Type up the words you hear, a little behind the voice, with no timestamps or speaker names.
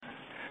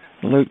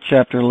Luke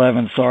chapter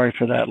 11. Sorry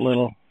for that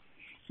little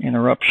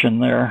interruption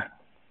there.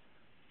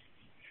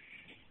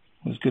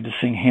 It was good to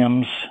sing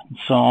hymns and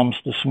psalms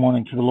this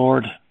morning to the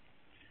Lord.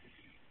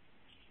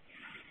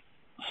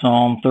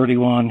 Psalm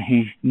 31,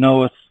 He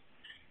knoweth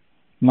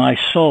my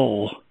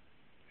soul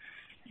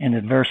in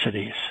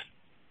adversities.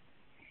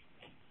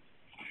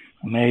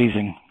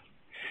 Amazing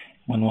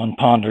when one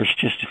ponders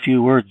just a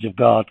few words of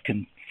God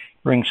can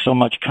bring so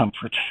much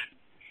comfort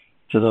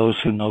to those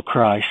who know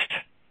Christ.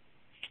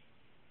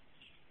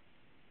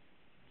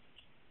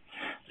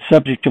 The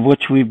subject of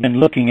which we've been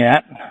looking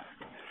at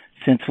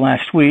since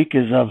last week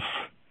is of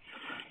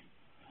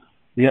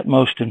the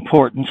utmost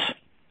importance.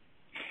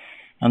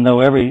 And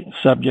though every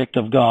subject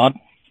of God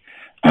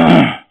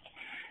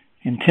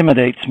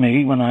intimidates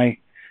me when I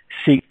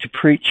seek to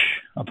preach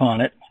upon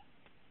it,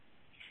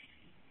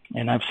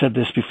 and I've said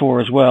this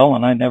before as well,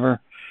 and I never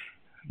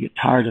get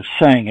tired of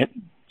saying it,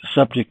 the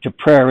subject of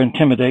prayer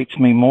intimidates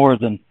me more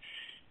than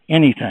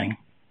anything.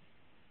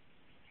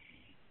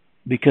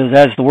 Because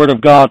as the Word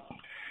of God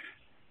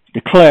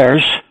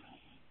declares,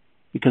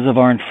 because of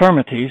our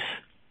infirmities,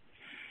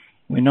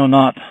 we know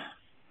not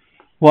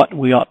what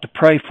we ought to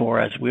pray for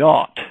as we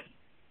ought.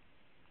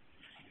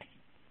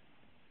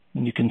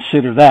 When you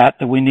consider that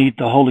we need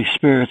the Holy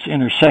Spirit's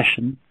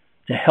intercession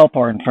to help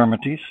our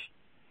infirmities,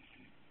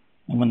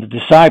 and when the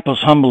disciples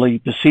humbly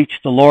beseech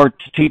the Lord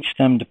to teach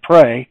them to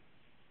pray,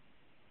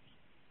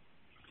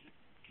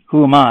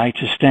 who am I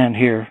to stand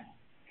here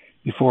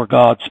before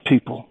God's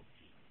people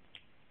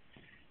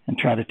and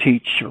try to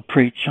teach or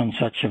preach on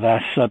such a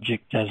vast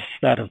subject as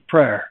that of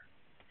prayer?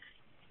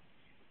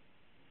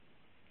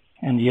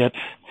 And yet,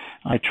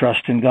 I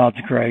trust in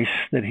God's grace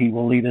that He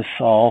will lead us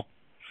all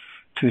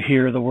to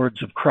hear the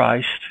words of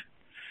Christ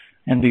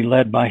and be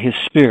led by His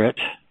Spirit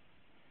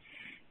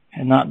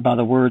and not by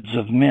the words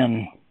of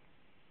men.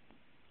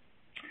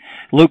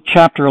 Luke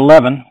chapter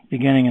 11,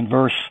 beginning in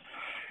verse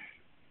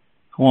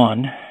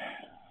 1.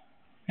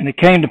 And it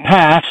came to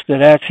pass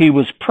that as he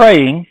was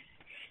praying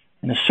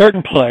in a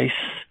certain place,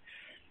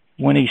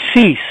 when he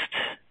ceased,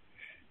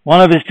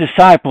 one of his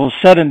disciples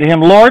said unto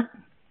him, Lord,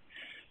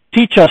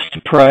 teach us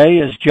to pray,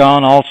 as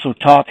John also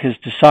taught his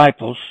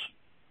disciples.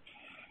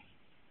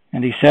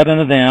 And he said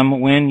unto them,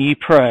 when ye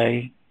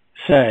pray,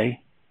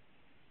 say,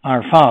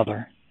 Our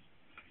Father,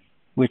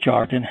 which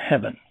art in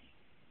heaven.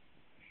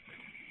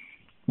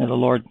 May the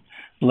Lord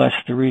bless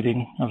the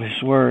reading of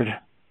His Word.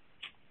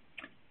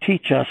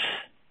 Teach us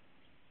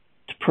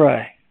to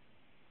pray.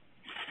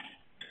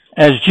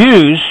 As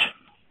Jews,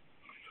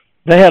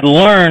 they had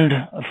learned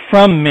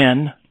from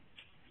men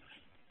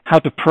how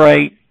to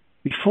pray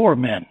before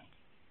men.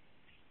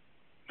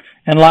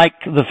 And like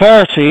the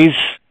Pharisees,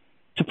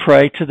 to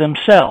pray to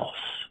themselves.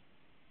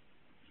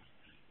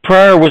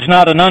 Prayer was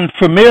not an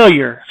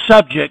unfamiliar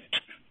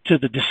subject to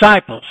the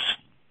disciples.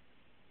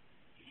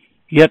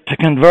 Yet to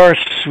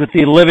converse with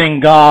the living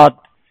God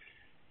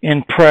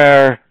in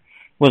prayer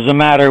was a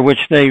matter which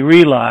they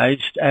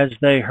realized as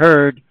they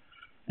heard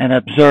and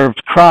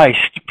observed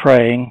Christ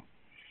praying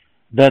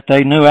that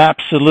they knew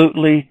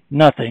absolutely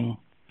nothing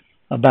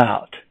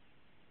about.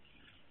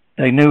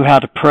 They knew how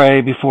to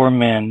pray before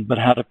men, but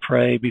how to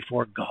pray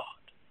before God.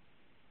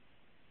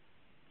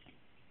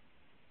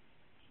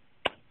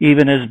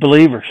 Even as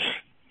believers,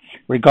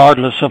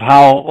 regardless of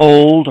how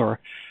old or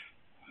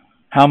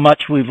how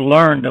much we've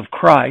learned of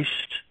Christ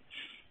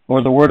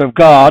or the Word of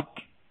God,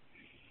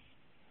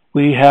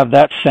 we have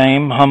that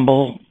same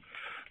humble,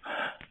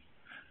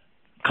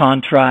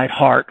 contrite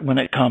heart when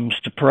it comes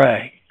to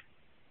pray.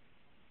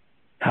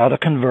 How to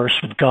converse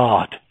with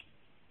God.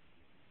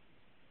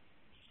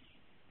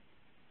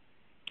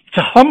 It's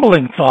a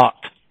humbling thought.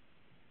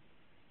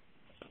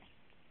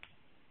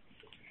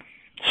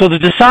 So the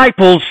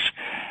disciples,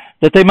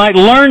 that they might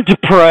learn to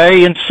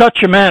pray in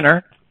such a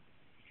manner,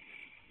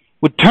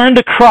 would turn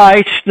to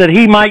Christ that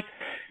He might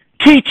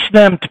teach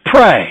them to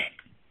pray.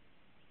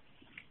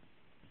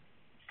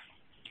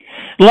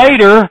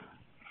 Later,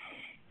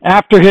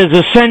 after His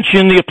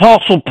ascension, the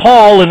Apostle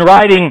Paul, in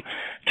writing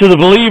to the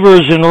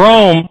believers in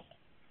Rome,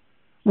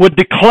 would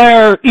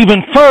declare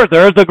even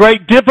further the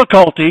great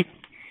difficulty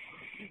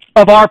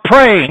of our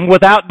praying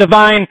without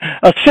divine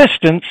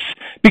assistance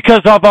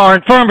because of our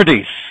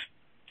infirmities.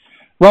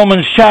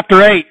 Romans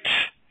chapter 8,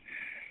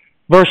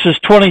 verses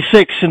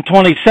 26 and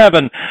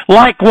 27.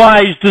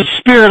 Likewise, the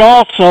Spirit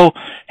also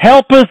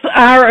helpeth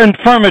our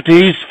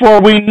infirmities,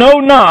 for we know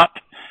not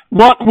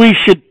what we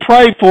should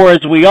pray for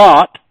as we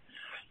ought,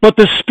 but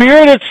the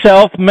Spirit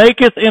itself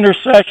maketh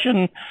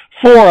intercession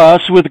for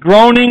us with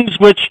groanings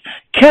which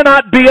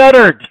cannot be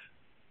uttered.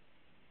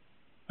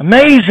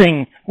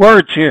 Amazing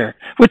words here,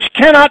 which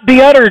cannot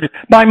be uttered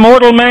by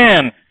mortal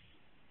man.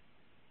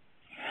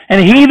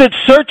 And He that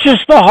searcheth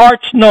the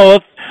hearts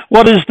knoweth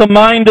what is the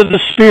mind of the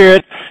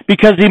Spirit,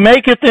 because He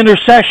maketh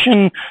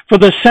intercession for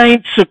the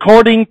saints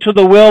according to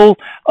the will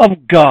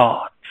of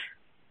God.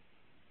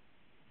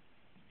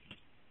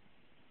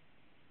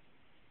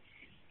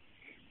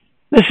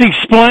 This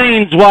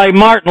explains why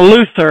Martin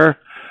Luther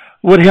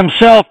would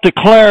himself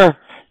declare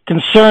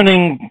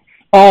concerning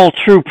all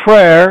true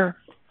prayer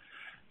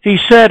He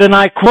said, and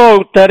I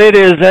quote, that it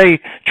is a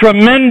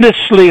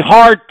tremendously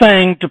hard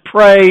thing to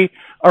pray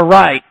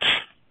aright.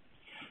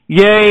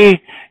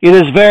 Yea, it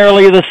is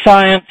verily the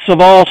science of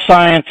all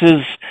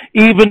sciences,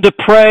 even to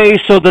pray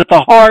so that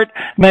the heart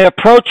may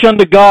approach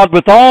unto God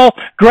with all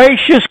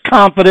gracious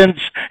confidence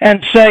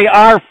and say,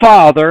 Our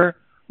Father,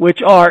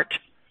 which art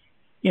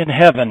in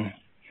heaven.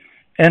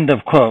 End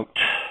of quote.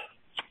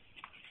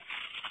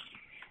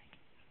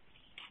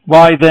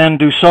 Why then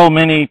do so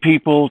many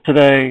people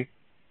today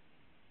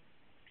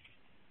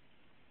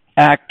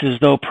act as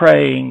though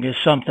praying is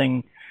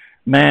something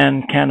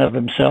man can of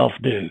himself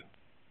do?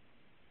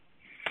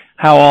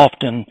 How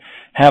often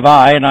have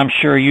I, and I'm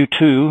sure you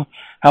too,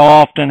 how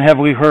often have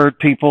we heard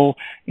people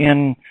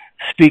in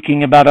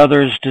speaking about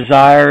others'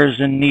 desires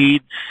and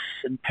needs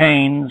and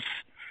pains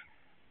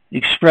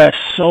express,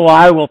 so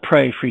I will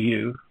pray for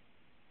you,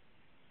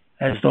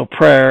 as though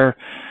prayer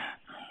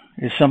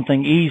is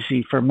something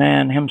easy for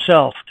man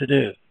himself to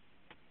do.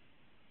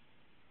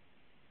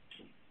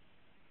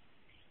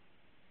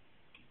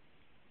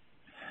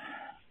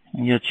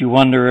 And yet you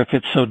wonder, if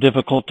it's so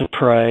difficult to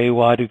pray,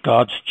 why do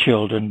God's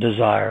children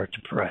desire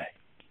to pray?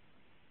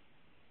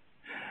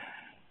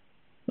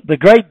 The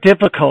great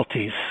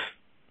difficulties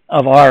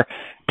of our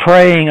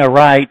praying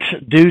aright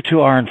due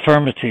to our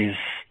infirmities,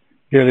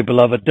 dearly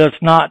beloved, does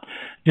not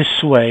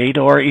dissuade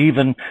or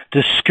even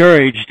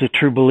discourage the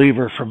true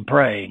believer from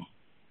praying.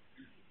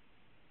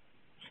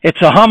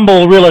 It's a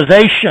humble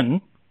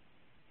realization.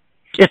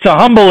 It's a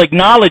humble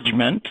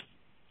acknowledgement.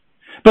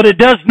 But it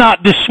does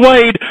not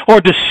dissuade or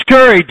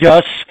discourage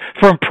us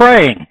from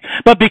praying.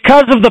 But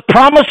because of the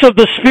promise of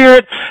the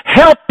Spirit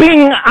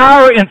helping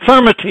our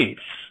infirmities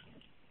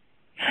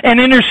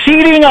and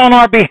interceding on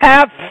our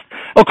behalf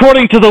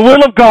according to the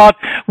will of God,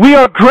 we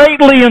are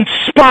greatly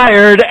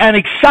inspired and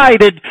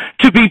excited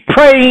to be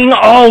praying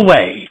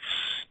always.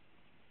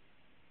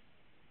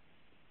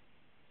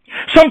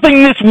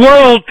 Something this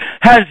world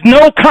has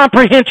no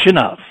comprehension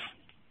of.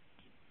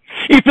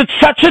 If it's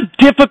such a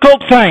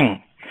difficult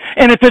thing,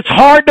 and if it's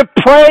hard to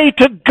pray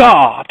to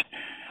God,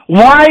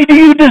 why do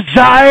you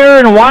desire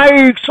and why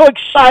are you so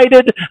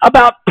excited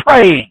about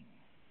praying?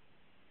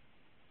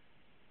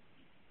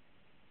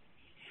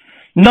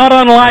 Not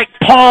unlike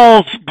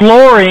Paul's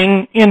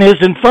glorying in his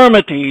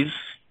infirmities,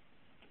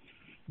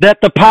 that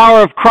the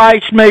power of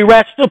Christ may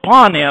rest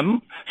upon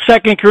him,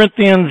 2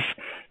 Corinthians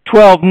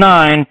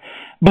 12:9.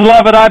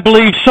 Beloved, I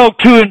believe so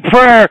too in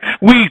prayer.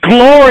 We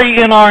glory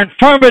in our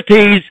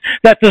infirmities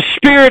that the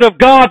Spirit of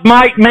God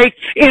might make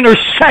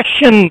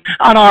intercession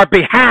on our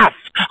behalf.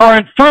 Our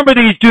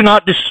infirmities do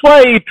not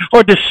dissuade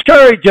or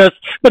discourage us,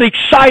 but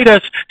excite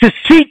us to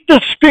seek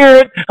the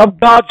Spirit of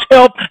God's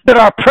help that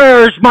our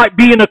prayers might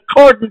be in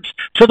accordance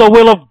to the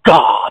will of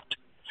God.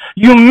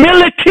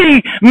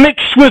 Humility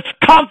mixed with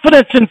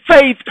confidence and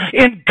faith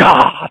in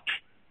God.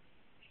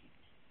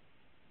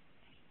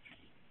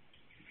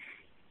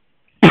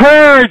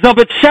 Prayer is of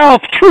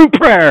itself, true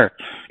prayer,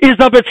 is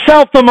of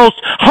itself the most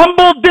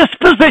humble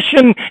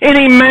disposition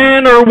any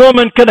man or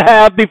woman could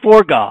have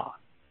before God.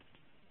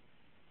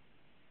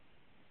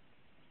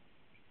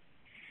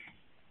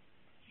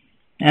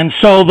 And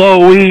so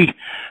though we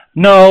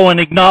know and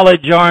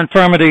acknowledge our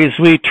infirmities,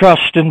 we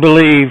trust and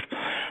believe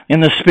in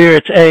the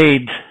Spirit's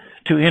aid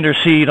to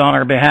intercede on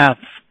our behalf,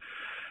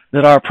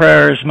 that our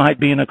prayers might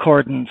be in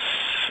accordance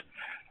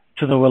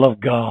to the will of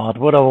God.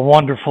 What a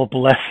wonderful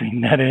blessing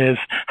that is.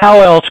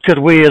 How else could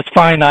we as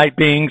finite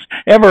beings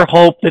ever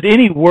hope that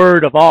any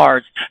word of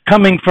ours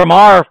coming from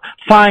our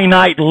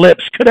finite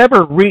lips could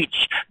ever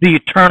reach the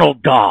eternal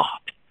God?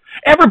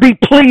 Ever be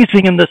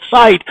pleasing in the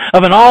sight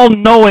of an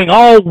all-knowing,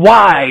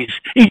 all-wise,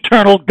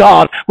 eternal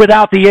God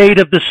without the aid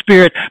of the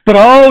Spirit. But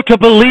oh, to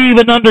believe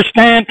and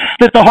understand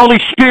that the Holy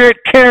Spirit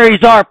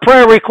carries our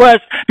prayer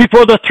requests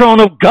before the throne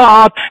of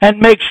God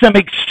and makes them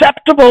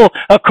acceptable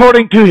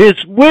according to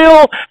His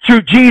will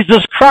through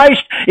Jesus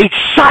Christ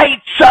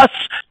excites us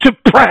to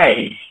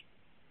pray.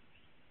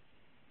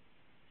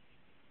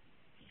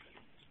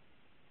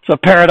 It's a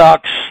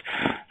paradox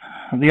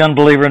the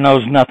unbeliever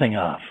knows nothing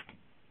of,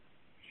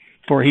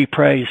 for he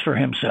prays for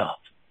himself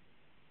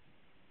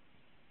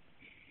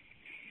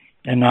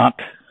and not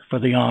for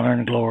the honor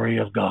and glory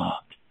of God.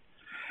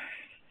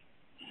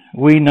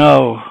 We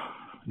know,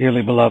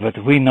 dearly beloved,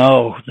 we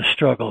know the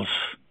struggles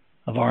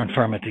of our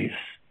infirmities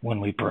when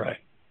we pray.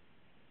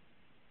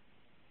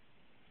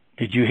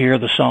 Did you hear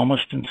the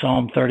psalmist in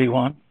Psalm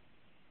 31?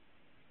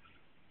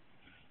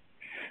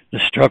 The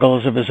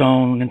struggles of his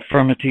own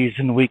infirmities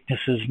and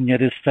weaknesses, and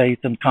yet his faith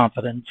and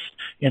confidence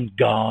in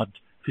God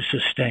who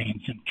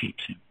sustains and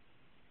keeps him.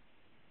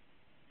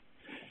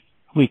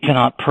 We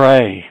cannot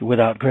pray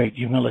without great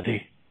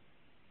humility,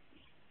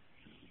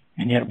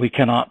 and yet we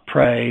cannot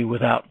pray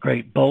without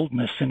great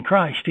boldness in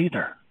Christ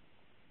either.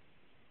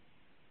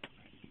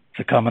 It's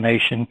a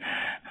combination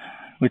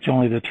which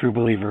only the true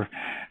believer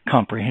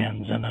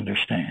comprehends and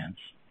understands.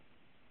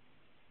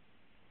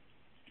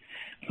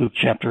 Luke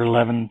chapter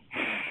 11,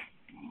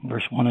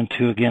 Verse 1 and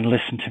 2 again,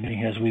 listen to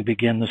me as we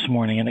begin this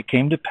morning. And it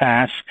came to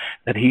pass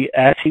that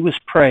as he was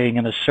praying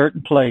in a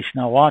certain place,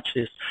 now watch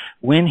this,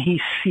 when he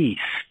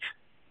ceased,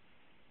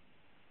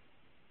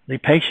 they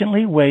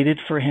patiently waited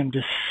for him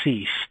to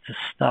cease, to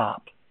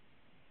stop.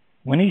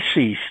 When he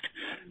ceased,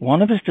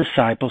 one of his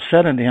disciples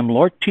said unto him,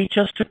 Lord, teach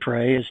us to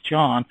pray as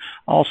John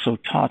also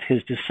taught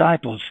his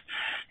disciples.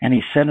 And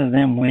he said unto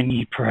them, when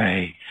ye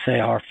pray, say,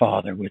 Our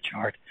Father, which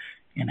art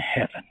in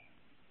heaven.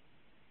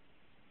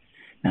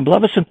 And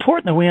beloved, it's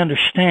important that we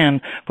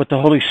understand what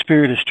the Holy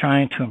Spirit is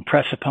trying to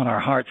impress upon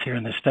our hearts here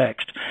in this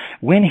text.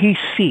 When he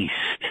ceased,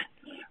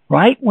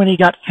 right when he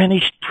got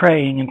finished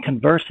praying and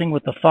conversing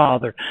with the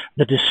Father,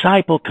 the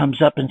disciple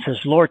comes up and says,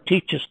 Lord,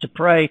 teach us to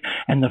pray.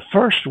 And the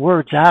first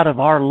words out of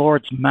our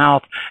Lord's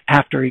mouth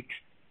after he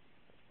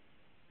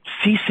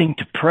ceasing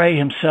to pray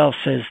himself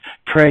says,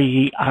 Pray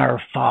ye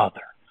our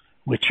Father,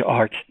 which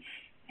art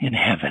in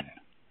heaven.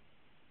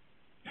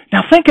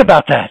 Now think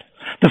about that.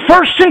 The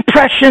first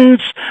impressions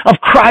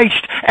of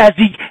Christ as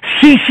he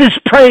ceases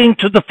praying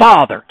to the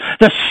Father.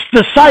 The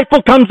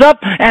disciple comes up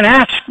and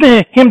asks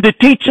him to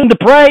teach him to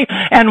pray,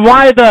 and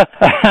why the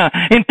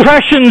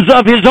impressions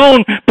of his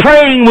own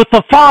praying with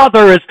the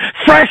Father is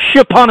fresh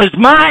upon his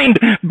mind,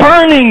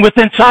 burning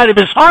within inside of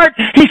his heart.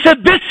 He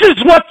said, this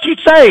is what you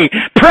say,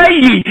 pray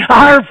ye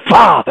our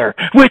Father,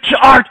 which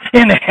art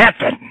in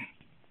heaven.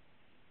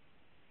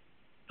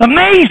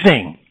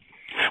 Amazing.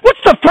 What's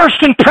the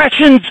first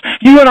impressions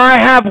you and I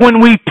have when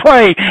we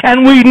pray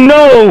and we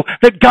know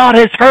that God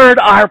has heard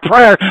our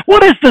prayer?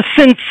 What is the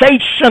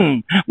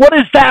sensation? What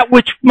is that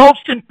which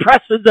most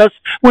impresses us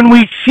when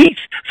we cease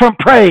from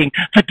praying?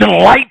 The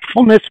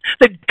delightfulness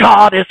that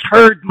God has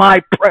heard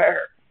my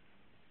prayer.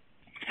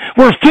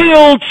 We're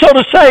filled, so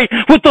to say,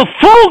 with the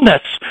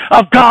fullness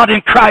of God in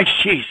Christ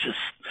Jesus.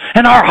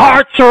 And our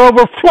hearts are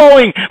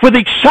overflowing with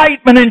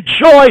excitement and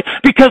joy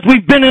because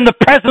we've been in the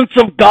presence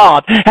of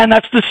God. And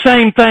that's the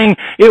same thing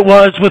it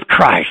was with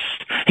Christ.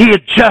 He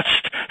had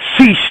just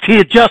ceased. He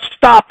had just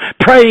stopped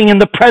praying in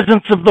the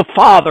presence of the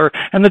Father.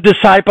 And the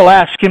disciple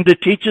asked him to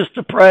teach us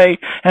to pray.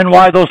 And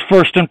why those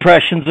first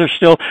impressions are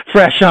still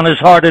fresh on his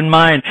heart and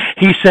mind.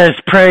 He says,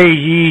 Pray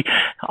ye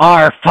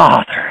our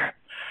Father,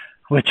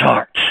 which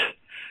art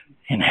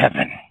in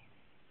heaven.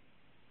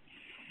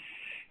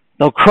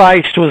 Though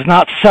Christ was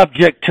not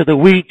subject to the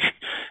weak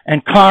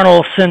and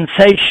carnal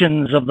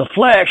sensations of the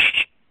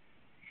flesh,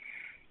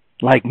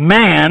 like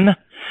man,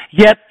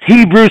 yet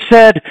Hebrews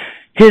said,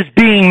 his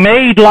being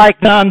made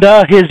like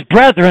unto his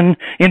brethren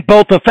in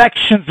both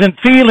affections and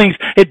feelings,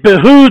 it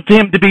behooved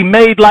him to be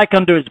made like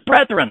unto his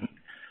brethren.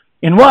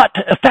 In what?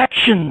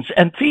 Affections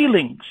and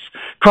feelings.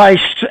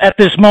 Christ at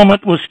this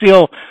moment was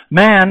still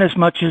man as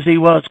much as he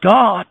was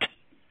God.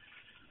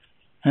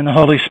 And the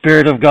Holy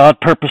Spirit of God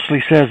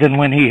purposely says, and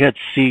when he had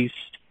ceased.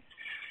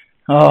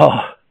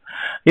 Oh,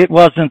 it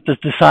wasn't the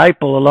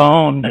disciple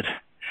alone that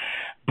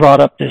brought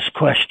up this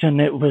question.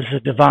 It was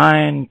a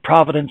divine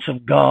providence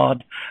of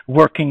God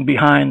working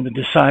behind the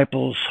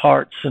disciples'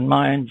 hearts and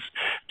minds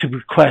to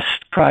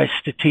request Christ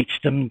to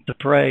teach them to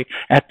pray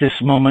at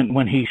this moment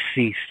when he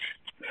ceased.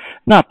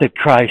 Not that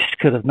Christ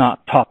could have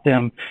not taught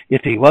them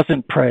if he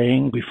wasn't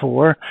praying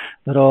before,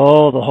 but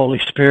the Holy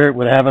Spirit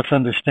would have us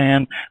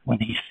understand when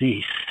he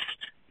ceased.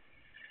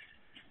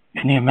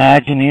 Can you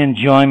imagine the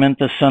enjoyment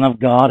the Son of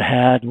God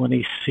had when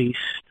he ceased,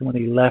 when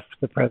he left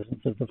the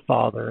presence of the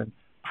Father in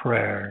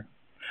prayer?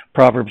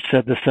 Proverbs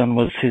said the Son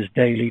was his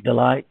daily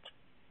delight.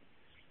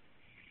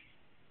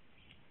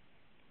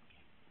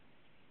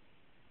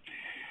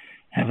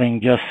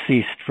 Having just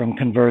ceased from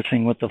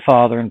conversing with the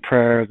Father in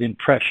prayer, the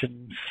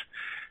impressions,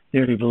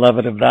 dearly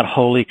beloved, of that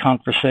holy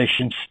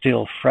conversation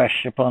still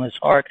fresh upon his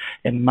heart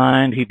and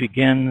mind, he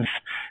begins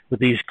with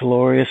these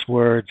glorious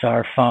words,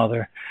 Our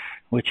Father,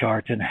 which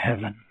art in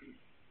heaven.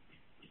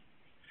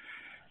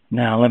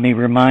 Now, let me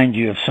remind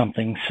you of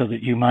something so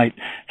that you might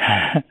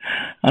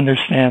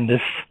understand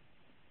this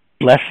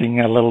blessing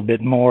a little bit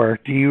more.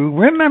 Do you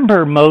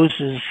remember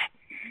Moses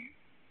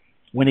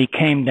when he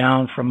came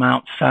down from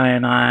Mount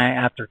Sinai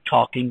after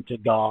talking to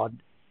God?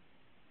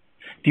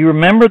 Do you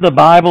remember the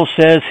Bible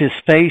says his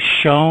face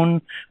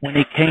shone when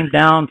he came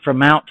down from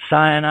Mount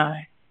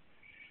Sinai?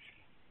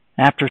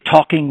 After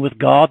talking with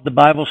God, the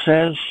Bible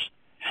says.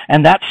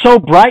 And that so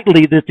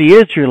brightly that the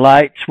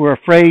Israelites were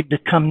afraid to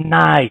come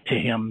nigh to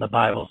him, the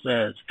Bible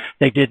says.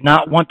 They did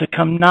not want to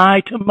come nigh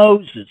to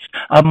Moses,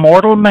 a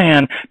mortal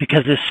man,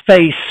 because his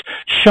face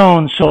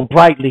shone so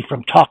brightly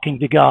from talking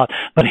to God.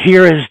 But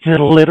here is the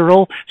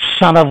literal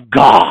Son of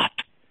God,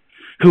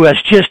 who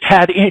has just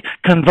had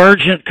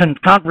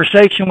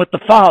conversation with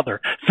the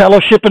Father,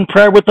 fellowship and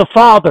prayer with the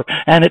Father,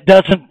 and it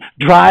doesn't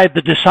drive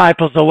the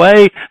disciples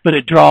away, but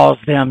it draws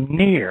them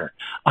near.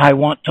 I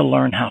want to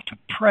learn how to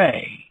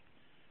pray.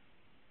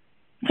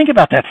 Think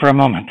about that for a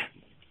moment.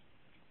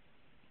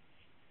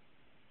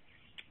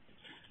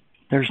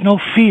 There's no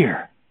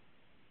fear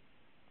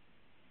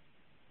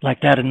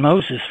like that in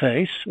Moses'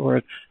 face,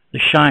 or the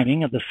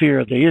shining of the fear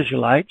of the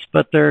Israelites,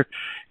 but there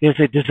is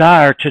a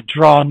desire to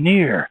draw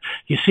near.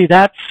 You see,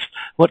 that's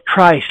what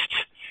Christ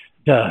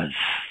does.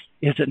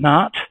 Is it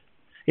not?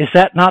 Is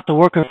that not the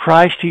work of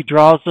Christ? He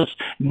draws us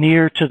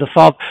near to the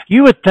Father.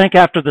 You would think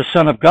after the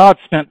Son of God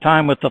spent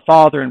time with the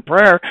Father in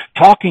prayer,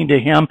 talking to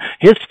Him,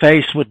 His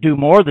face would do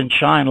more than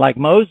shine like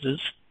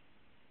Moses.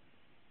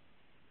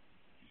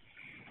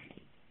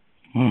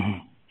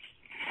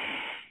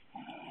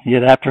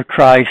 Yet after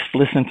Christ,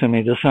 listen to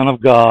me, the Son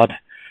of God,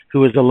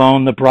 who is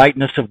alone the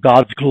brightness of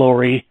God's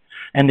glory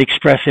and the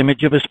express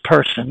image of His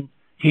person,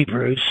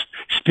 Hebrews,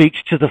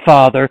 speaks to the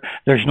Father,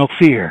 there's no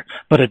fear,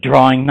 but a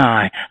drawing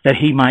nigh, that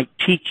He might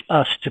teach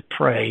us to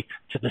pray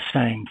to the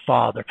same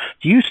Father.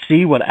 Do you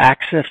see what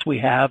access we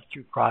have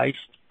through Christ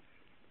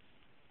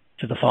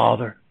to the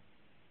Father?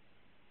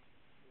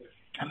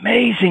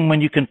 Amazing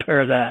when you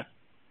compare that.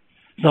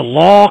 The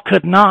law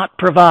could not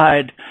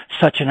provide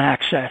such an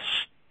access.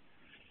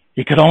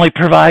 It could only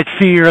provide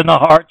fear in the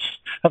hearts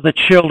of the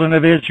children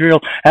of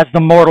Israel as the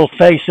mortal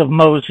face of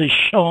Moses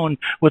shone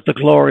with the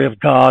glory of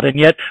God. And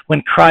yet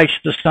when Christ,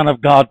 the Son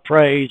of God,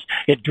 prays,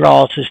 it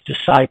draws His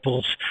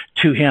disciples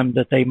to Him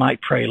that they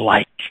might pray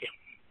like Him.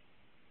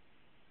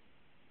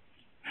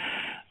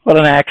 What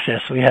an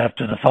access we have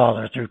to the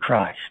Father through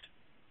Christ.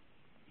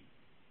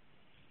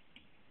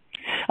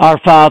 Our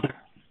Father,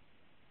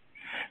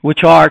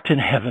 which art in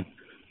heaven.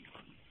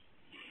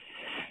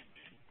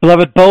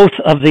 Beloved, both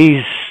of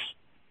these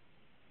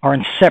are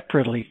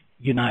inseparably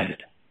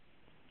united.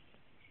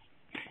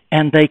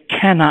 And they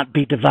cannot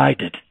be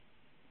divided.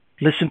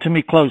 Listen to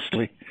me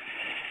closely,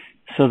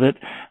 so that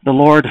the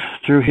Lord,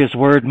 through His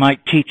Word,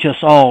 might teach us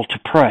all to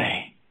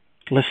pray.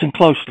 Listen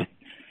closely.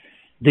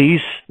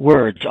 These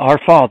words, our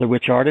Father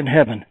which art in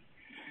heaven,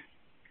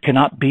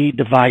 cannot be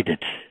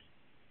divided,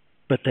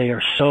 but they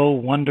are so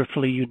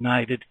wonderfully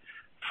united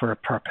for a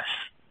purpose.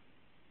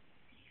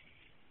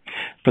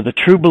 For the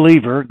true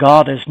believer,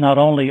 God is not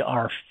only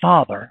our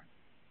Father,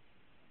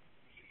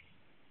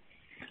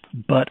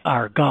 but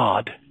our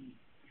God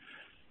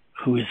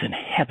who is in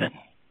heaven.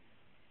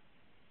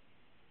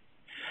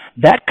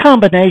 That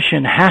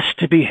combination has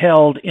to be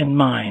held in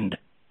mind.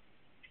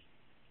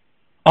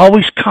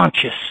 Always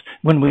conscious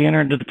when we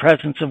enter into the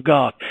presence of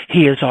God.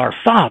 He is our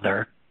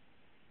Father,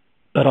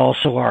 but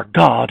also our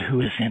God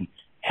who is in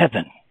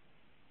heaven.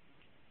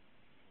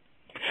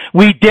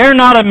 We dare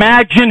not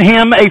imagine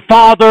Him a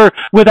Father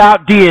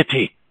without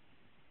deity,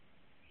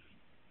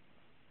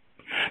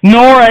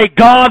 nor a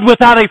God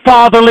without a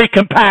fatherly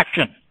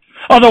compassion.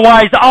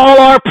 Otherwise, all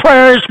our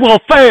prayers will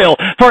fail,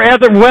 for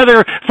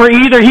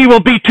either He will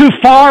be too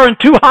far and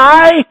too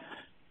high,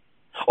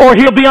 or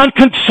He'll be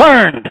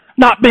unconcerned,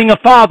 not being a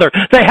father.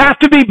 They have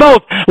to be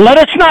both. Let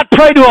us not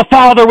pray to a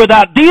Father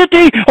without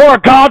deity or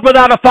a God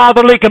without a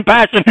fatherly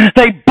compassion.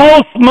 They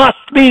both must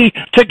be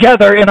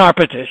together in our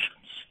petitions.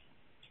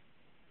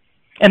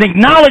 An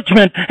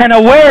acknowledgement and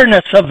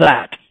awareness of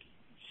that.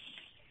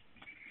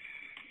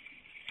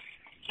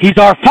 He's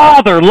our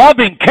Father,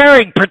 loving,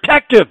 caring,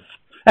 protective,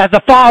 as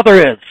a father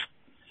is.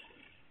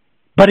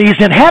 But He's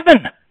in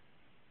heaven.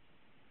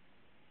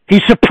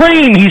 He's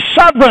supreme. He's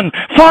sovereign,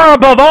 far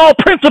above all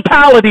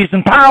principalities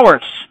and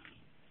powers.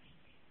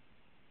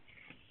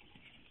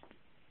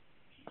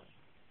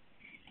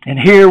 And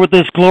here with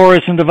this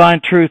glorious and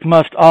divine truth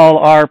must all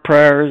our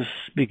prayers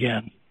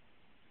begin.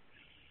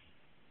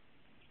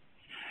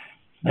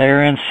 They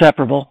are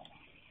inseparable.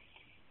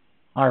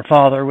 Our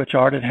Father, which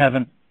art in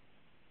heaven.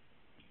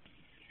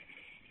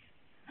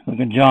 Look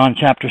in John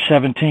chapter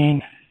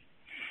 17.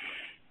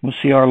 We'll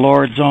see our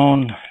Lord's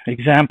own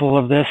example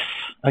of this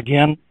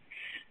again.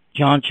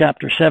 John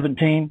chapter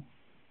 17.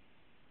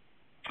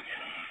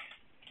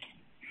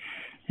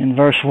 In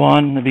verse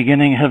 1, the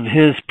beginning of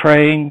His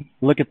praying,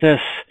 look at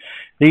this.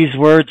 These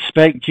words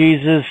spake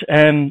Jesus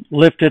and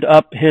lifted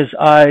up His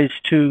eyes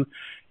to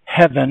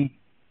heaven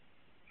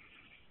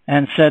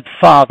and said,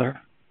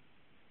 Father,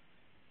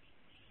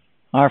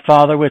 our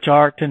Father which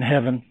art in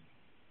heaven,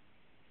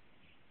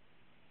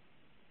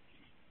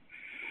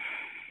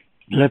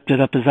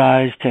 lifted up His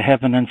eyes to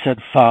heaven and said,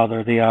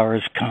 Father, the hour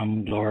is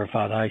come,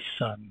 glorify Thy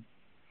Son.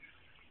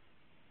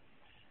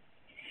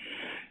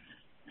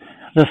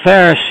 The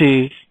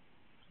Pharisee,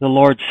 the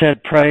Lord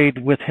said, prayed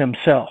with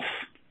himself.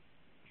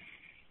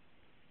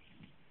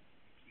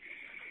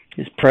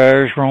 His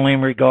prayers were only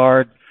in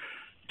regard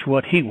to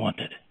what he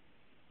wanted,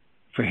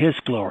 for his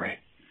glory,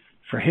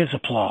 for his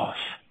applause,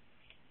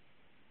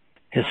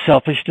 his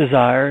selfish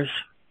desires,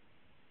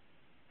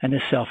 and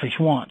his selfish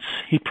wants.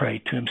 He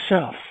prayed to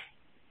himself.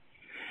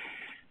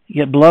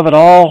 Yet, beloved,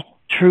 all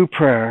true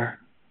prayer,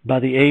 by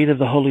the aid of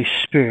the Holy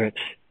Spirit,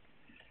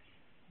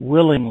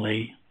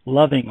 willingly,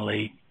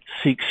 lovingly,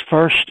 seeks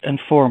first and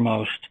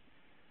foremost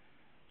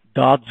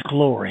God's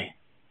glory.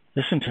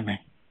 Listen to me.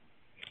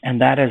 And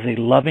that is a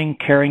loving,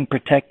 caring,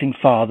 protecting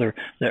Father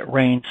that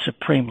reigns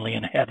supremely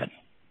in heaven.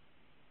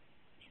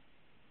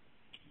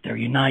 They're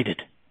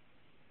united.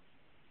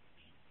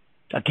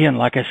 Again,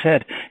 like I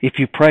said, if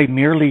you pray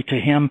merely to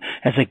Him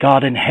as a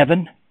God in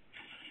heaven,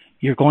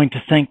 you're going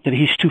to think that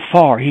He's too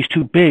far, He's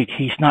too big,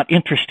 He's not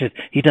interested,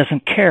 He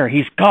doesn't care,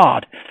 He's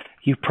God.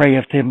 You pray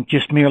of him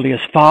just merely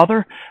as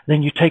Father,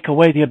 then you take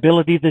away the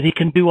ability that he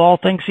can do all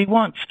things he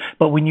wants.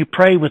 But when you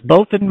pray with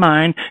both in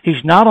mind,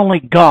 he's not only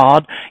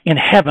God in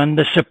heaven,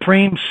 the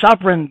supreme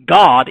sovereign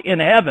God in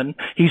heaven,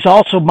 he's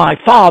also my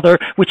Father,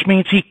 which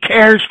means he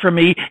cares for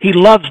me, he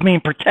loves me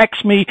and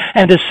protects me,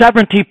 and his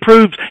sovereignty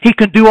proves he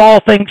can do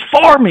all things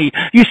for me.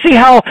 You see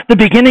how the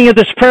beginning of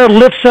this prayer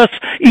lifts us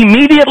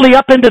immediately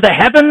up into the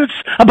heavens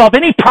above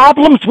any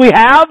problems we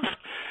have?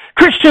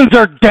 Christians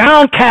are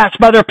downcast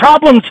by their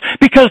problems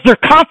because they're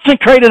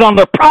concentrated on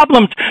their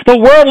problems. The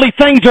worldly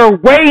things are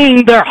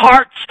weighing their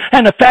hearts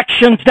and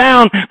affections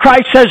down.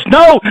 Christ says,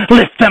 no,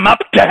 lift them up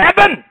to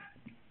heaven.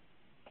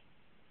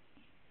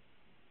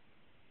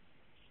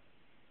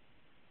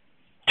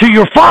 To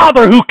your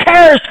Father who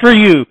cares for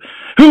you,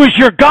 who is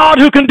your God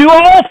who can do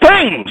all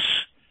things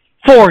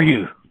for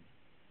you.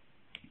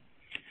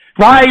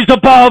 Rise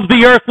above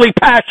the earthly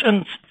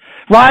passions.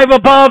 Rise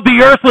above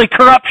the earthly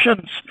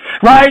corruptions.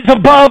 Rise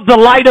above the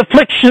light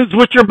afflictions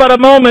which are but a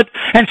moment,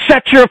 and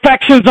set your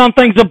affections on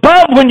things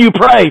above when you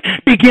pray.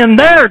 Begin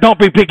there. Don't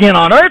begin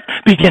on earth.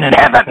 Begin in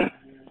heaven.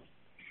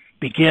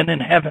 Begin in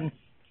heaven.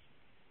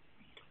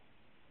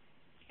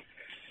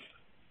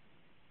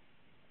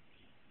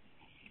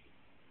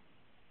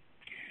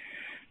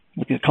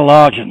 Look at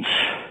Colossians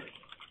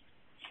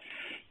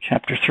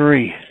chapter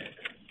 3.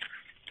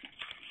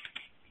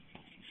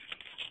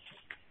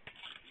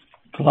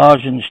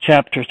 Colossians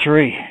chapter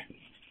 3.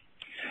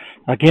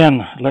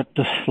 Again, let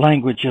the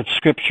language of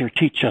Scripture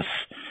teach us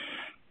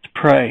to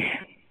pray.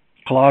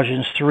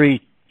 Colossians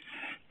 3,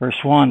 verse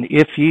 1.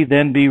 If ye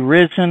then be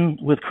risen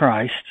with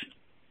Christ,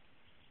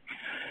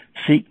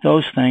 seek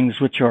those things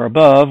which are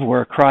above,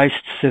 where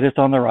Christ sitteth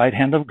on the right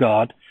hand of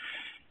God.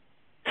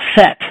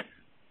 Set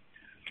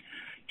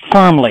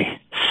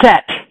firmly,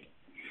 set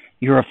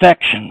your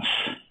affections,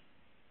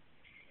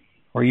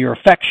 or your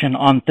affection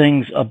on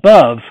things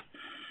above,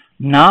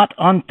 not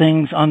on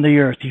things on the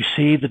earth. You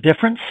see the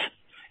difference?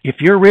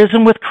 If you're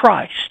risen with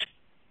Christ,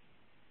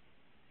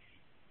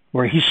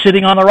 where he's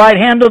sitting on the right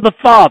hand of the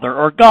Father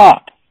or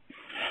God,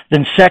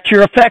 then set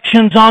your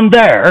affections on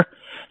there,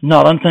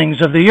 not on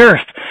things of the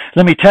earth.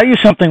 Let me tell you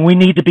something. We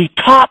need to be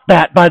taught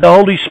that by the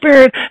Holy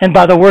Spirit and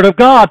by the Word of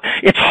God.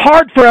 It's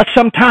hard for us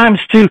sometimes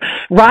to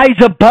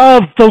rise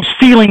above those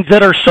feelings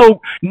that are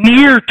so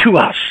near to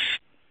us.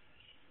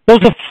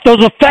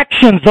 Those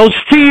affections, those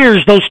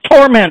fears, those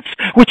torments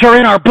which are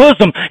in our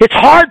bosom. It's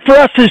hard for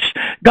us as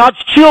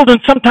God's children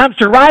sometimes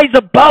to rise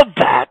above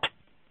that.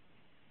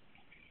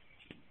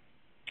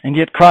 And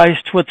yet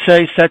Christ would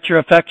say, set your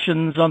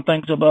affections on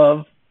things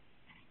above.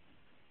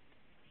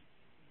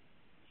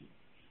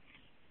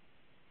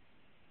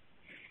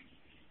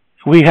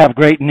 We have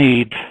great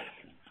need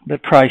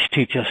that Christ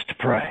teach us to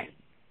pray.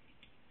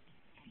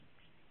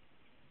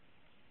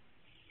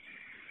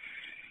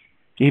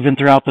 Even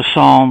throughout the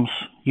Psalms,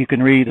 you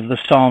can read of the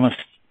psalmist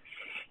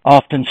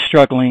often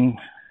struggling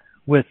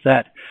with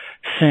that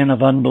sin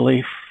of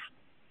unbelief.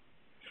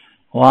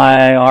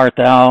 Why art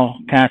thou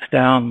cast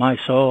down, my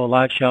soul?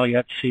 I shall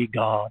yet see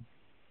God.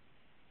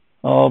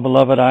 Oh,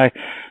 beloved, I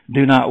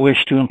do not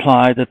wish to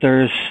imply that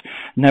there's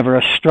never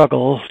a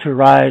struggle to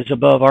rise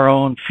above our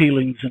own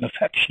feelings and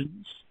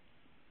affections.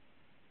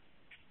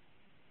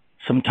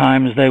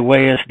 Sometimes they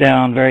weigh us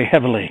down very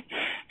heavily,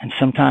 and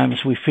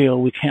sometimes we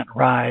feel we can't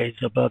rise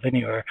above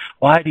anywhere.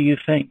 Why do you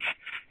think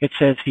it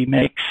says he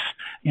makes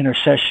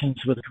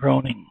intercessions with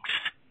groanings?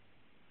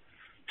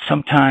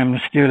 Sometimes,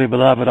 dearly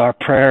beloved, our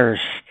prayers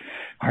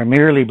are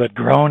merely but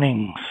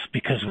groanings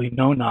because we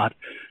know not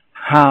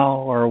how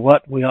or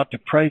what we ought to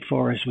pray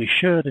for as we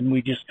should, and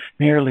we just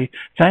merely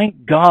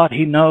thank God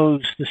he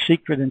knows the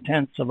secret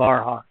intents of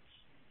our hearts.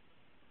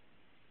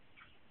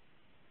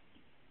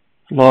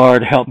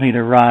 Lord, help me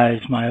to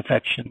rise my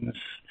affections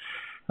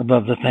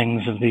above the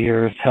things of the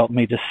earth. Help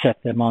me to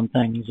set them on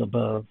things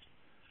above.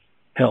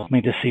 Help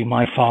me to see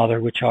my Father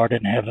which art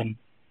in heaven.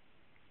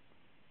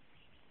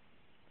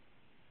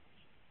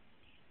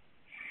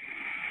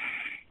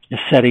 The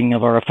setting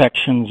of our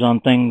affections on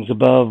things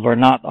above are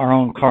not our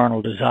own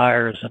carnal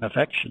desires and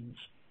affections,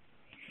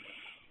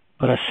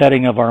 but a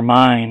setting of our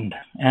mind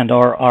and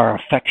our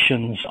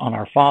affections on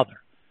our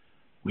Father,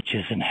 which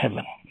is in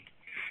heaven.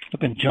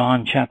 Look in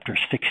John chapter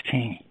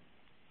 16.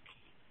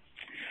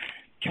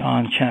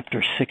 John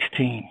chapter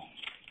 16.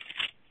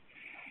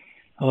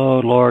 Oh,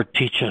 Lord,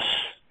 teach us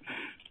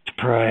to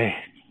pray.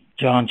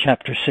 John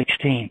chapter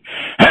 16.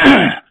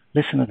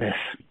 Listen to this.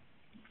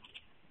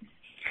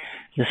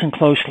 Listen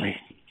closely.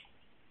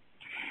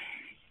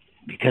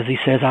 Because he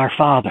says, our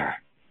Father.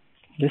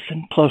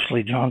 Listen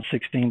closely, John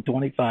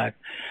 16:25.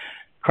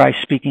 Christ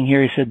speaking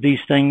here, he said, these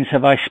things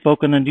have I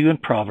spoken unto you in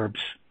Proverbs.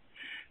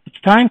 The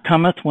time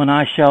cometh when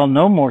I shall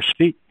no more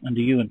speak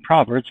unto you in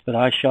Proverbs, but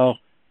I shall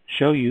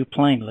show you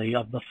plainly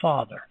of the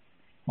Father.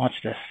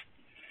 Watch this.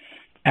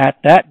 At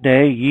that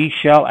day ye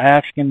shall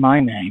ask in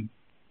my name.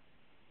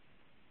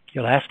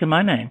 You'll ask in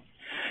my name.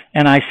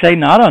 And I say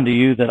not unto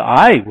you that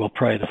I will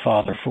pray the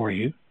Father for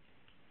you,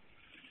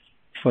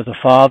 for the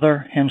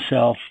Father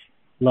himself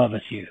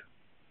loveth you,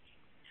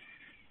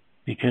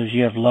 because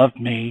you have loved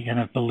me and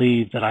have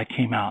believed that I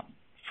came out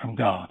from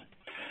God.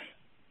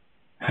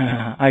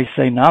 I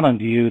say not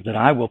unto you that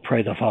I will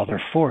pray the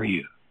Father for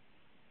you.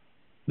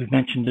 We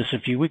mentioned this a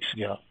few weeks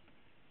ago.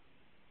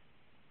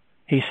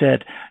 He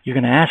said, you're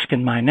going to ask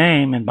in my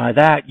name, and by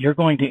that you're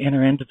going to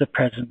enter into the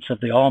presence of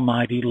the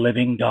Almighty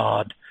living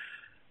God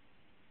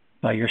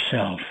by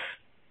yourself.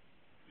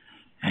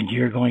 And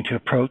you're going to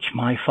approach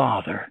my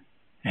Father,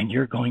 and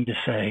you're going to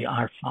say,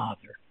 Our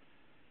Father,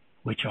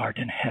 which art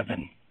in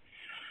heaven.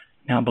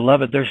 Now,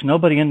 beloved, there's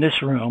nobody in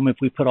this room, if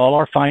we put all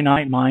our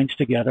finite minds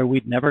together,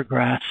 we'd never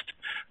grasp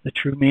the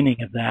true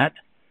meaning of that.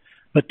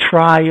 But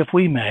try, if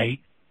we may,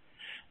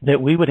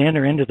 that we would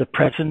enter into the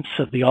presence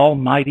of the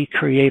Almighty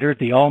Creator,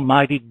 the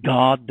Almighty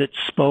God that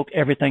spoke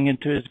everything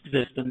into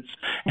existence,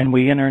 and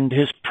we enter into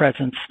His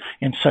presence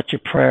in such a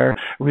prayer,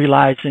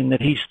 realizing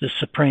that He's the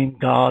supreme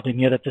God,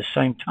 and yet at the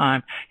same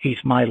time,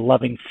 He's my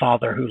loving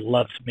Father who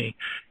loves me.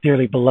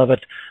 Dearly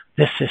beloved,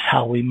 this is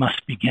how we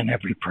must begin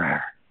every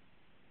prayer.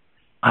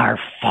 Our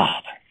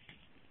Father,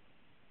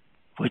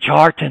 which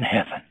art in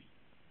heaven.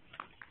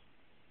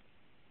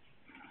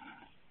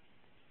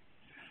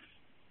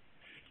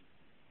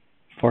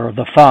 For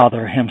the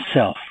Father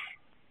Himself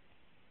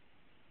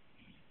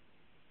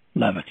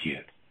loveth you,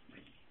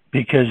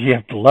 because ye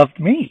have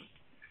loved me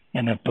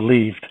and have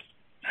believed.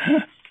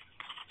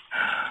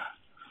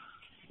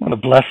 What a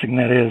blessing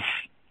that is.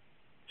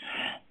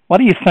 What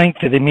do you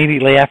think that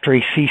immediately after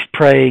He ceased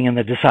praying and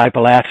the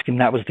disciple asked Him,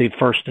 that was the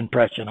first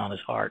impression on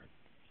His heart?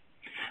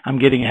 I'm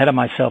getting ahead of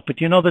myself,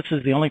 but you know this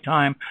is the only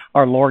time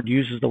our Lord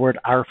uses the word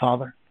Our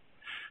Father.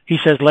 He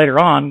says later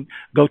on,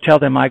 go tell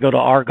them I go to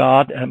our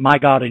God, my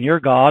God and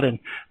your God, and,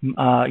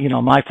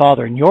 my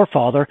Father and your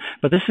Father.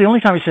 But this is the only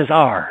time He says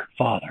our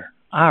Father,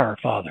 our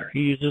Father.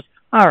 He uses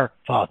our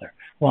Father.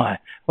 Why?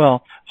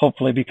 Well,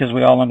 hopefully because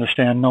we all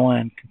understand no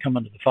one can come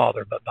unto the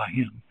Father but by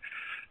Him.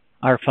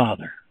 Our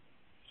Father.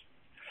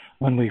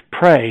 When we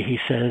pray, He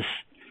says,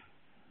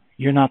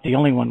 you're not the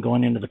only one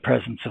going into the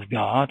presence of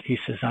God. He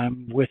says,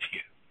 I'm with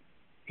you.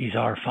 He's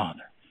our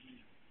Father.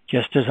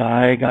 Just as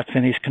I got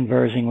finished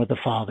conversing with the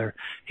Father,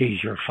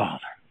 He's your Father.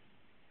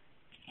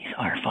 He's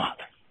our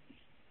Father.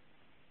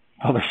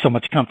 Oh, there's so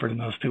much comfort in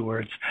those two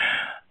words.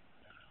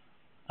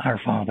 Our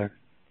Father.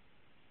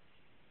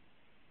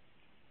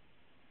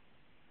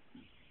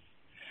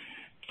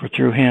 For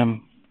through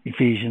Him,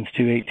 Ephesians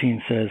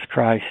 2:18 says,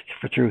 Christ,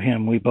 for through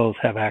Him we both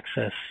have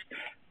access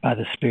by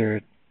the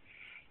Spirit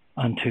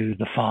unto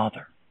the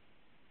Father.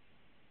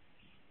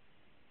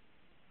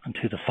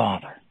 Unto the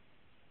Father.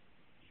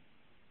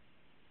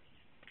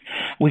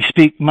 We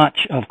speak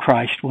much of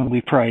Christ when we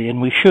pray, and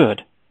we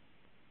should.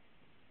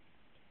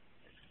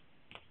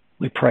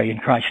 We pray in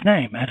Christ's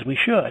name, as we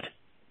should.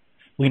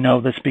 We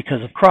know this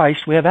because of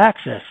Christ, we have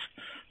access.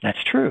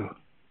 That's true.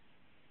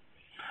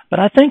 But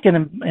I think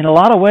in a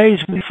lot of ways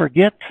we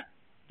forget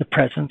the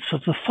presence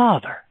of the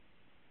Father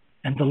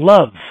and the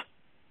love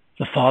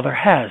the Father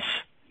has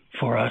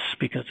for us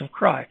because of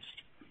Christ.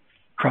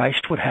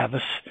 Christ would have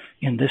us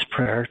in this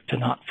prayer to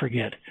not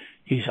forget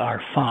He's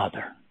our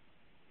Father.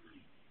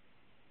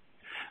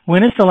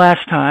 When is the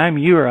last time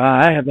you or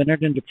I have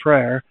entered into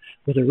prayer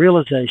with a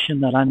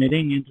realization that I'm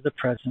entering into the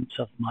presence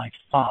of my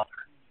Father,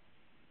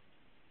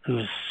 who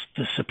is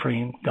the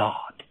supreme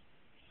God?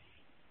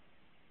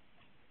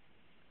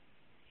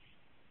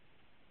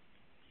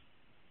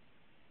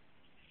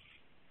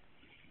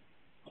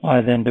 Why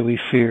then do we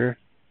fear?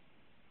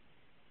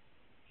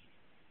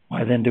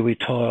 Why then do we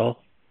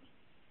toil?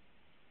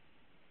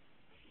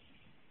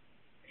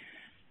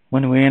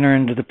 When we enter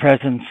into the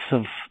presence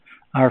of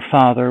our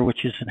Father,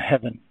 which is in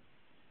heaven,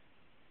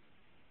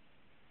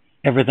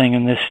 everything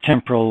in this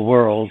temporal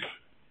world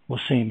will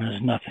seem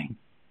as nothing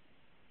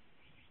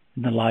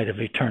in the light of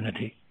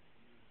eternity.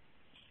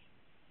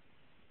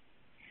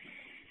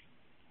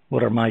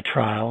 What are my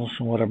trials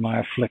and what are my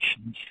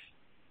afflictions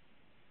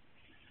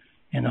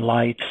in the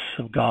light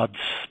of God's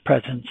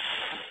presence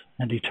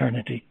and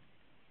eternity?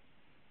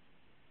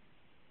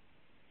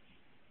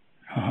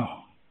 Oh.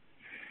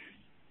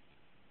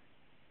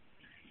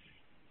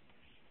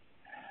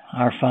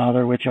 Our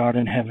Father, which art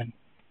in heaven.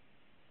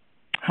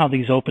 How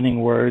these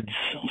opening words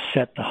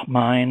set the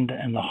mind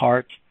and the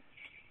heart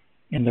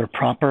in their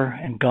proper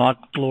and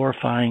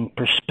God-glorifying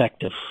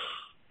perspective.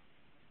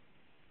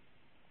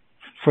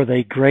 For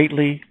they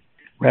greatly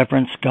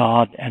reverence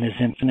God and His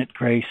infinite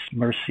grace,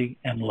 mercy,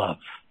 and love,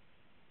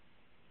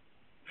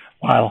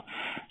 while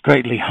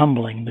greatly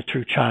humbling the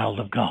true child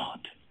of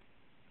God.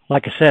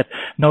 Like I said,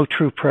 no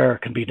true prayer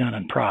can be done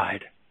in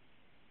pride.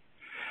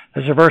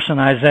 There's a verse in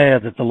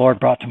Isaiah that the Lord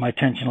brought to my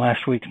attention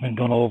last week. I've been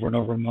going over and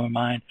over in my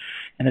mind.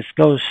 And it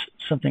goes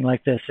something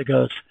like this. It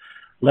goes,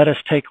 let us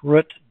take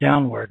root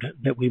downward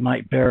that we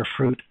might bear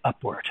fruit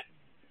upward.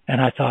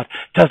 And I thought,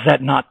 does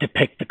that not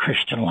depict the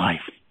Christian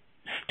life?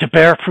 To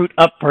bear fruit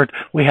upward,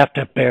 we have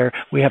to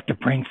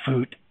bring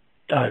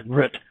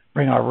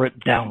bring our root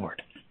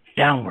downward.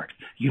 Downward.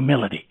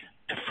 Humility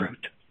to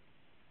fruit.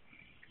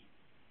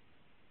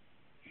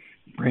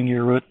 Bring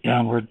your root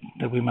downward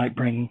that we might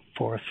bring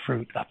forth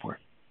fruit upward.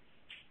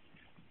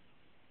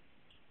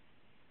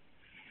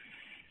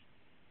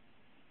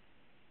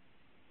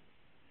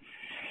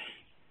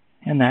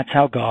 And that's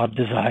how God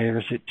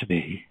desires it to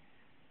be.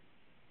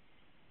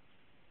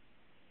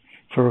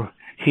 For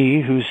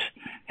he whose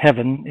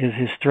heaven is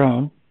his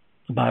throne,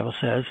 the Bible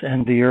says,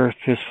 and the earth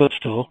his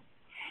footstool,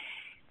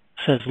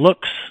 says,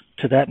 looks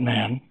to that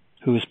man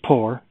who is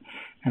poor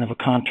and of a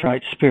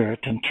contrite spirit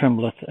and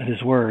trembleth at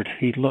his word.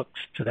 He looks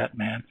to that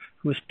man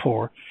who is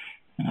poor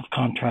and of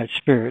contrite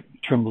spirit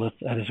and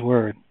trembleth at his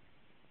word.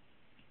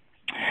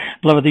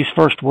 Beloved, these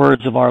first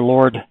words of our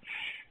Lord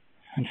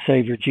and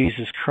Savior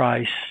Jesus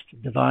Christ,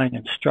 divine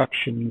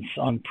instructions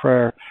on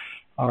prayer,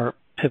 are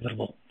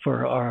pivotal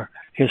for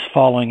his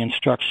following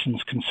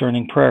instructions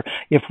concerning prayer.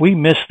 If we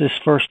miss this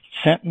first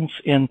sentence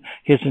in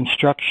his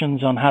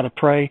instructions on how to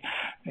pray,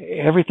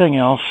 everything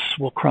else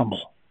will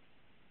crumble.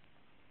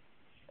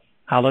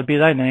 Hallowed be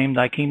thy name,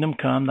 thy kingdom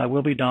come, thy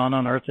will be done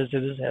on earth as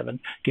it is in heaven.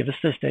 Give us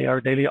this day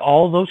our daily.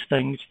 All those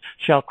things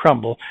shall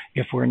crumble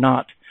if we're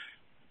not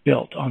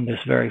built on this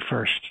very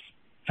first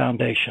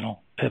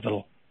foundational,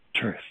 pivotal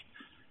truth.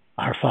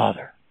 Our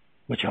Father,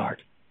 which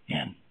art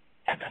in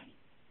heaven.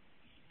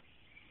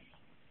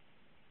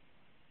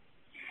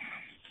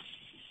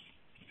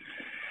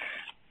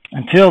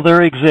 Until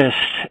there exists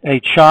a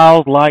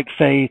childlike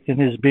faith in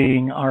his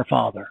being our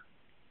Father.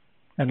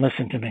 And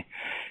listen to me.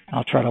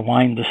 I'll try to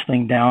wind this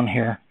thing down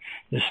here,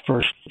 this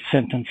first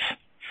sentence.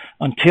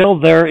 Until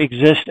there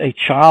exists a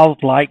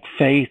childlike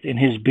faith in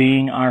his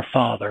being our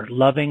Father,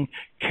 loving,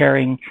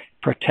 caring,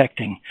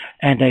 protecting,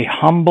 and a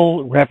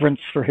humble reverence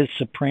for his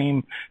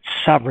supreme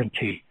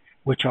sovereignty,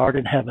 which art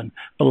in heaven.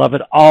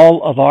 Beloved,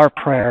 all of our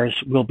prayers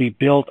will be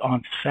built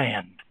on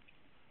sand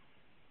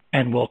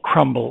and will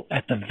crumble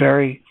at the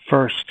very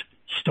first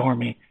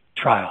stormy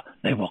trial.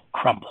 They will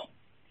crumble.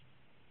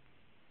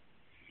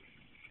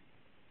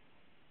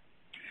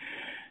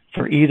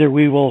 For either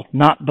we will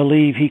not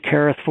believe he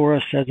careth for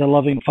us as a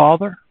loving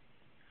Father,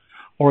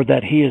 or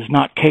that he is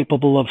not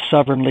capable of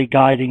sovereignly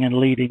guiding and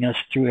leading us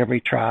through every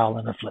trial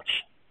and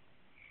affliction.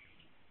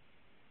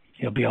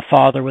 He'll be a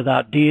father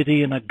without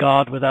deity and a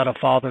God without a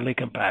fatherly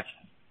compassion.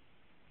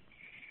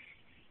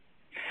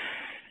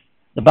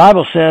 The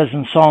Bible says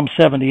in Psalm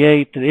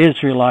 78 that the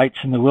Israelites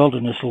in the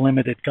wilderness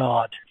limited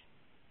God.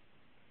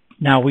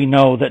 Now we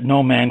know that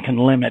no man can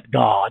limit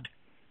God.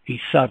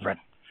 He's sovereign.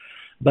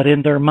 But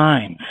in their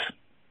minds,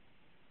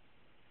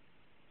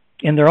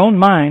 in their own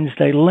minds,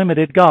 they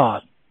limited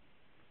God.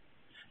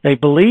 They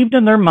believed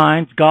in their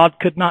minds God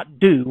could not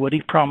do what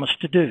he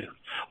promised to do,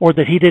 or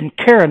that he didn't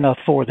care enough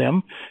for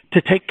them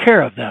to take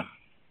care of them.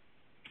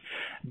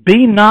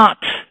 Be not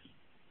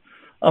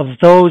of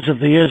those of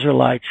the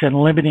Israelites in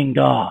limiting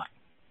God.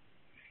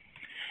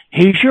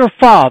 He's your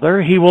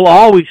Father. He will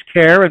always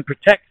care and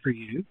protect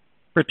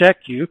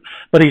you,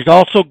 but he's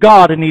also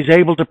God, and he's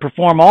able to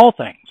perform all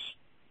things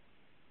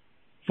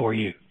for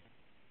you.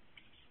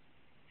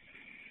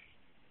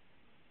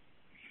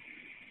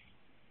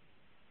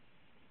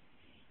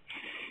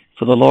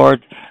 For the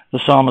Lord, the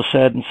psalmist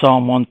said in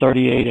Psalm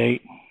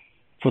 138:8,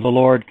 for the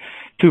Lord,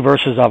 two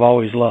verses I've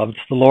always loved,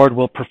 the Lord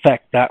will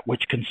perfect that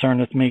which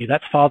concerneth me.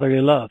 That's fatherly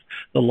love.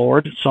 The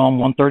Lord, Psalm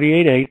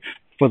 138:8,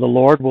 for the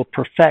Lord will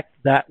perfect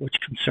that which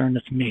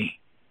concerneth me.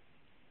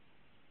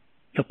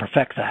 He'll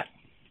perfect that.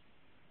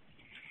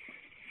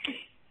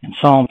 And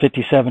Psalm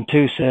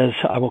 57:2 says,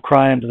 I will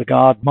cry unto the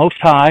God most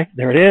high,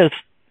 there it is,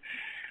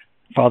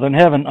 Father in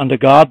heaven, unto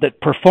God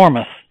that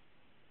performeth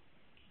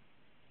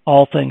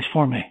all things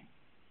for me.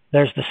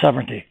 There's the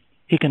sovereignty.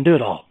 He can do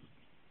it all.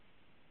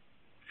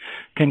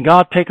 Can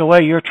God take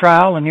away your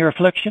trial and your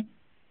affliction?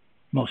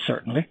 Most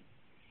certainly.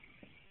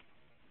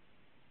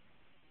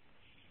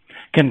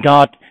 Can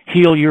God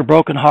heal your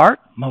broken heart?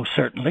 Most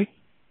certainly.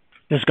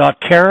 Does God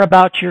care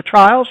about your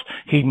trials?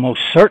 He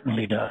most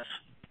certainly does.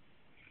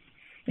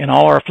 In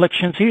all our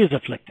afflictions, he is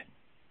afflicted.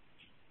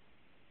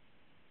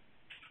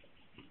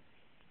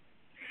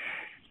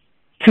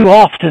 Too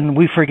often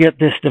we forget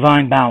this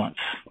divine balance.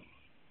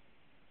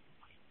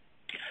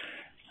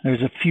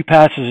 There's a few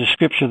passages of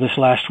Scripture this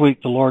last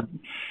week the Lord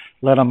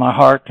led on my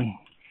heart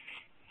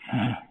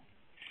and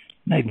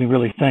made me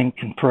really think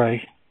and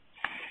pray.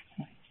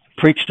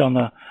 Preached on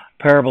the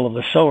parable of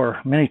the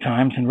sower many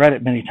times and read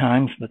it many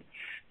times, but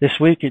this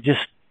week the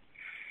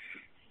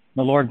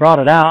Lord brought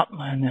it out,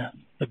 and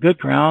the good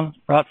ground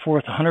brought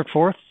forth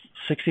 100-fourth,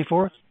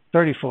 60-fourth,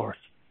 30-fourth.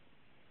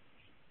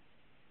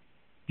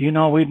 You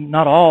know, we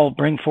not all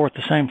bring forth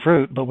the same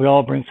fruit, but we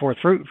all bring forth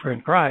fruit for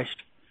in Christ.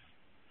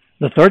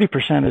 The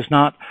 30% is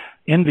not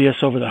envious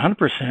over the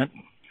 100%.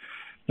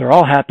 They're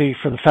all happy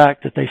for the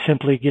fact that they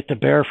simply get to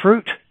bear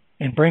fruit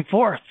and bring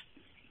forth.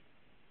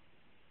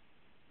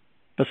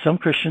 But some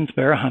Christians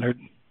bear 100%,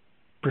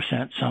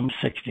 some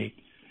 60%,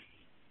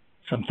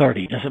 some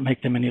 30%. Doesn't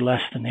make them any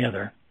less than the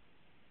other.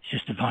 It's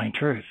just divine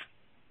truth.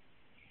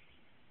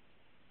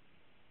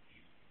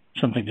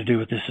 Something to do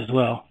with this as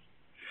well.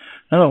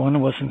 Another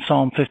one was in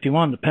Psalm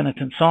 51, the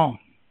penitent psalm.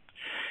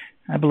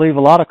 I believe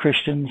a lot of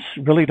Christians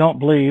really don't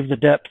believe the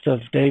depth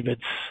of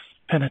David's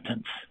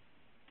penitence.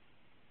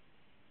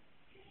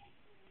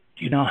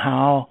 Do you know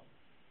how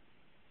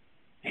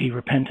he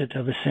repented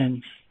of his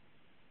sins?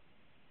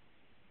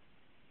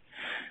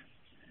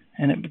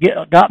 And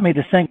it got me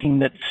to thinking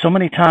that so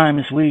many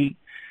times we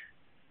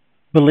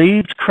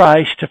believed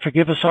Christ to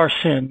forgive us our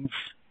sins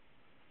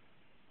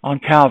on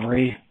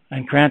Calvary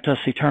and grant us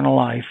eternal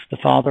life. The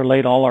Father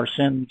laid all our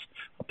sins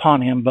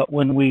upon him, but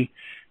when we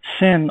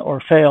sin or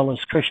fail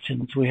as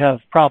Christians, we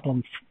have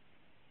problems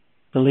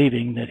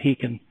believing that he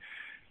can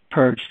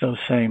purge those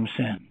same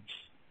sins.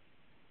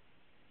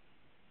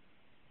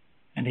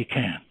 And he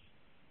can.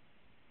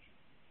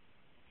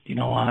 Do you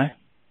know why?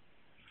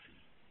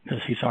 Because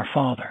he's our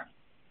Father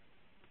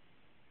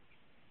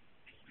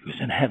who's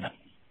in heaven.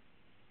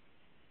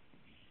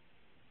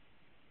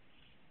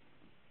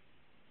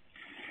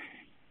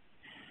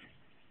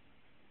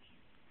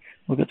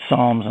 Look at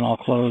Psalms, and I'll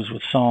close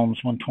with Psalms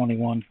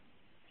 121.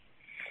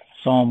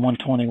 Psalm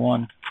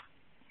 121.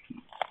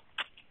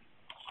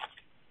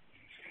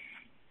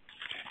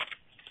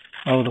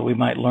 Oh, that we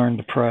might learn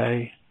to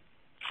pray.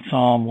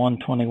 Psalm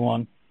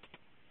 121.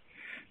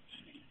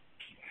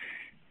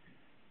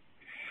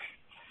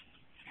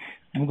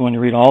 I'm going to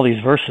read all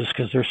these verses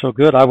because they're so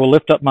good. I will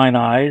lift up mine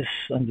eyes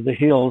unto the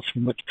hills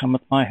from which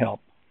cometh my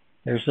help.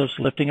 There's those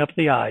lifting up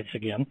the eyes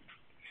again.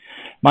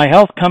 My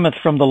health cometh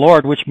from the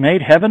Lord, which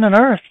made heaven and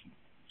earth.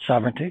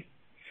 Sovereignty.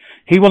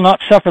 He will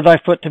not suffer thy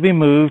foot to be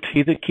moved.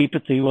 He that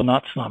keepeth thee will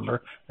not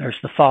slumber. There's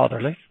the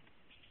fatherly.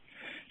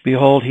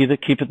 Behold, he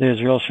that keepeth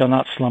Israel shall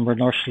not slumber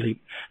nor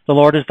sleep. The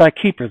Lord is thy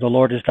keeper. The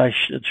Lord is thy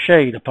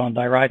shade upon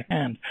thy right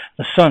hand.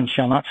 The sun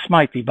shall not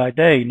smite thee by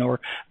day,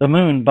 nor the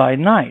moon by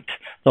night.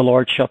 The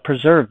Lord shall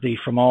preserve thee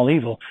from all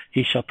evil.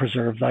 He shall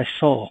preserve thy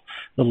soul.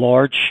 The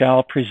Lord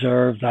shall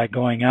preserve thy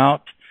going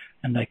out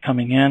and thy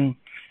coming in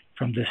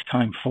from this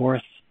time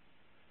forth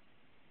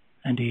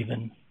and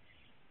even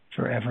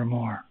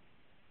forevermore.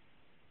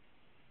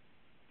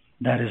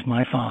 That is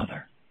my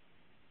Father,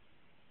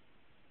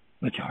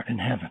 which art in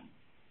heaven.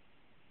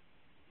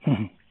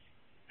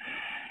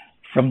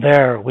 From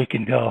there we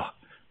can go,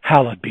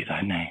 hallowed be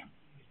thy name.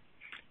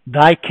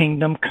 Thy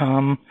kingdom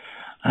come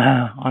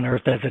on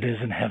earth as it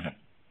is in heaven.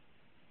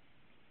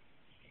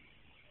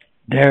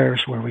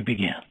 There's where we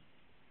begin.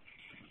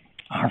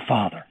 Our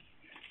Father,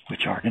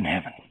 which art in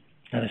heaven.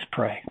 Let us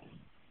pray.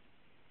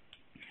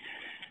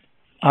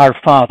 Our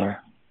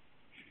Father,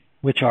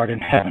 which art in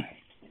heaven.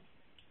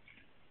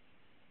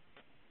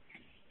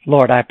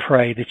 Lord, I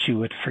pray that you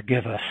would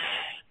forgive us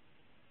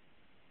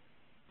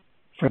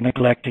for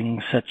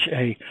neglecting such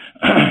a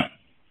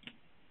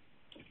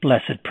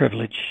blessed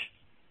privilege.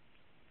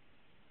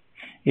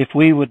 If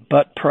we would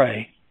but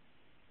pray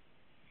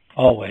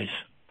always,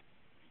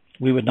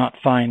 we would not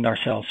find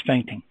ourselves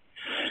fainting.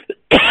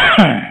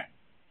 And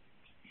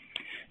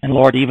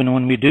Lord, even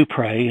when we do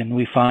pray, and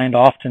we find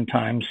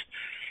oftentimes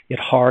it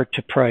hard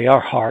to pray,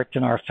 our heart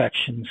and our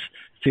affections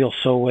feel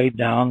so weighed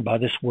down by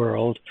this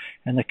world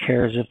and the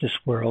cares of this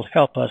world.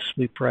 Help us,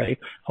 we pray,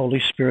 Holy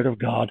Spirit of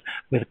God,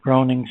 with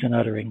groanings and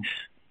utterings,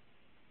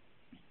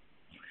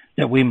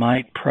 that we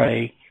might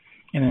pray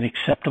in an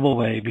acceptable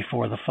way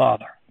before the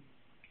Father.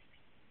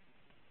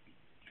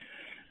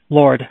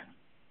 Lord,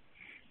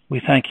 we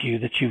thank you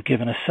that you've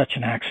given us such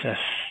an access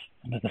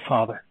to the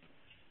Father.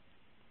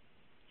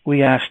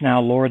 We ask now,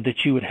 Lord,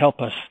 that you would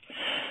help us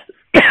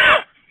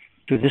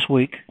through this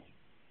week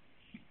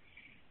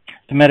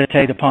to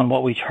meditate upon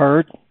what we've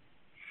heard.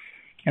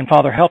 And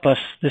Father, help us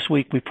this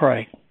week, we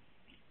pray,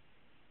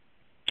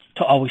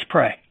 to always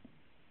pray.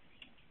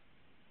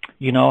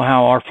 You know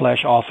how our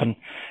flesh often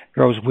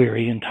grows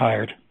weary and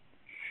tired.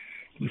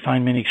 We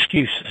find many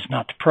excuses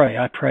not to pray.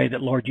 I pray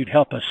that, Lord, you'd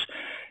help us,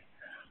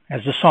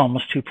 as the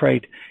psalmist who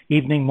prayed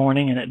evening,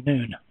 morning, and at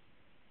noon.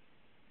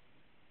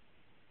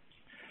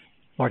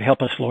 Lord,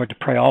 help us, Lord, to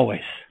pray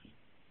always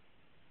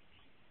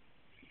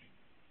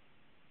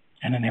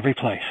and in every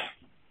place.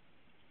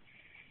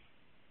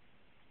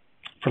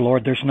 For,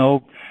 Lord, there's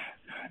no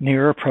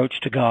nearer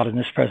approach to God in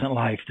this present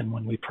life than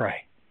when we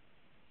pray.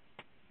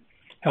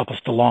 Help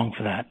us to long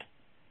for that,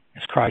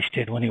 as Christ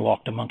did when he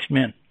walked amongst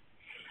men.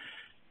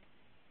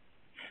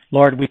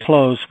 Lord, we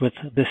close with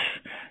this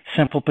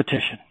simple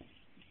petition,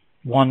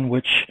 one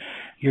which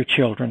your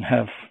children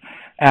have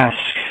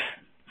asked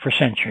for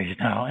centuries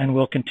now and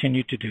will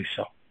continue to do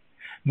so.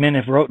 Men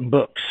have written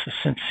books,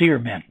 sincere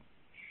men,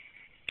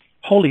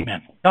 holy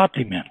men,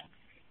 godly men,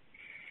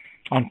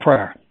 on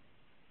prayer.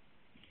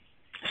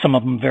 Some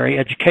of them very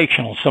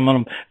educational, some of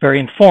them very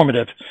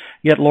informative.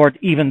 Yet, Lord,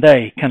 even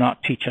they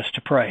cannot teach us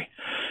to pray.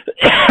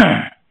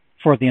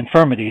 For the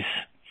infirmities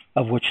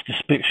of which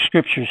the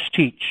Scriptures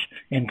teach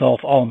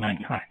engulf all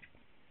mankind.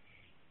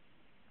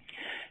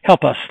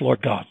 Help us,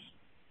 Lord God,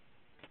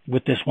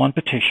 with this one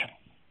petition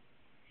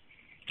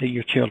that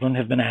your children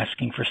have been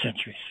asking for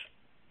centuries.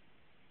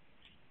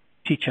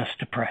 Teach us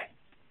to pray.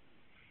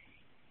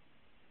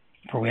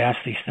 For we ask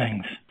these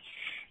things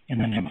in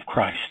the name of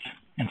Christ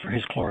and for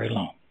his glory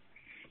alone.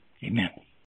 Amen.